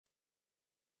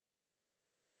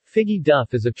Figgy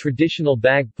duff is a traditional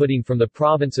bag pudding from the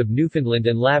province of Newfoundland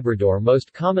and Labrador,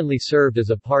 most commonly served as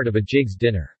a part of a jig's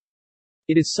dinner.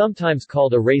 It is sometimes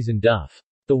called a raisin duff.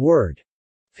 The word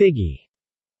figgy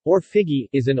or figgy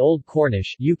is an Old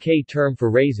Cornish UK term for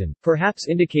raisin, perhaps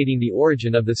indicating the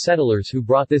origin of the settlers who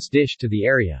brought this dish to the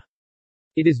area.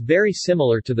 It is very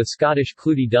similar to the Scottish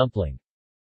clootie dumpling.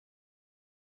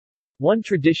 One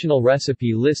traditional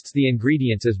recipe lists the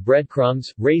ingredients as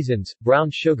breadcrumbs, raisins,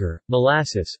 brown sugar,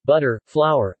 molasses, butter,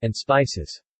 flour, and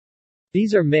spices.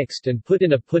 These are mixed and put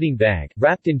in a pudding bag,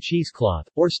 wrapped in cheesecloth,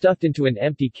 or stuffed into an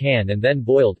empty can and then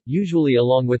boiled, usually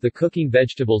along with the cooking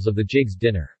vegetables of the jig's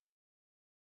dinner.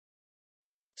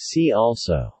 See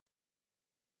also: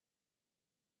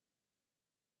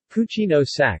 Poutine au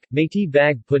sac, Métis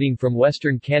bag pudding from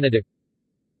Western Canada.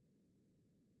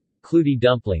 Clootie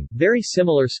dumpling, very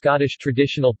similar Scottish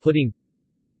traditional pudding.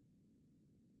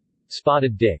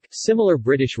 Spotted dick, similar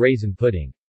British raisin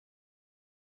pudding.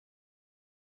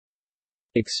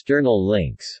 External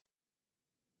links: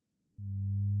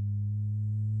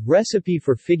 Recipe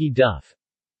for figgy duff,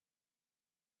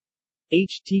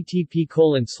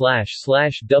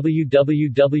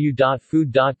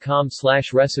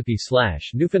 http://www.food.com/recipe/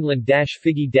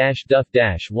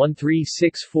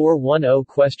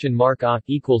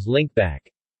 Newfoundland-figgy-duff-136410 ? Link back.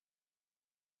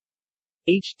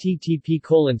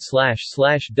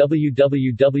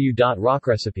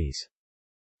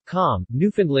 http://www.rockrecipes.com,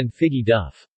 Newfoundland figgy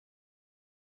duff.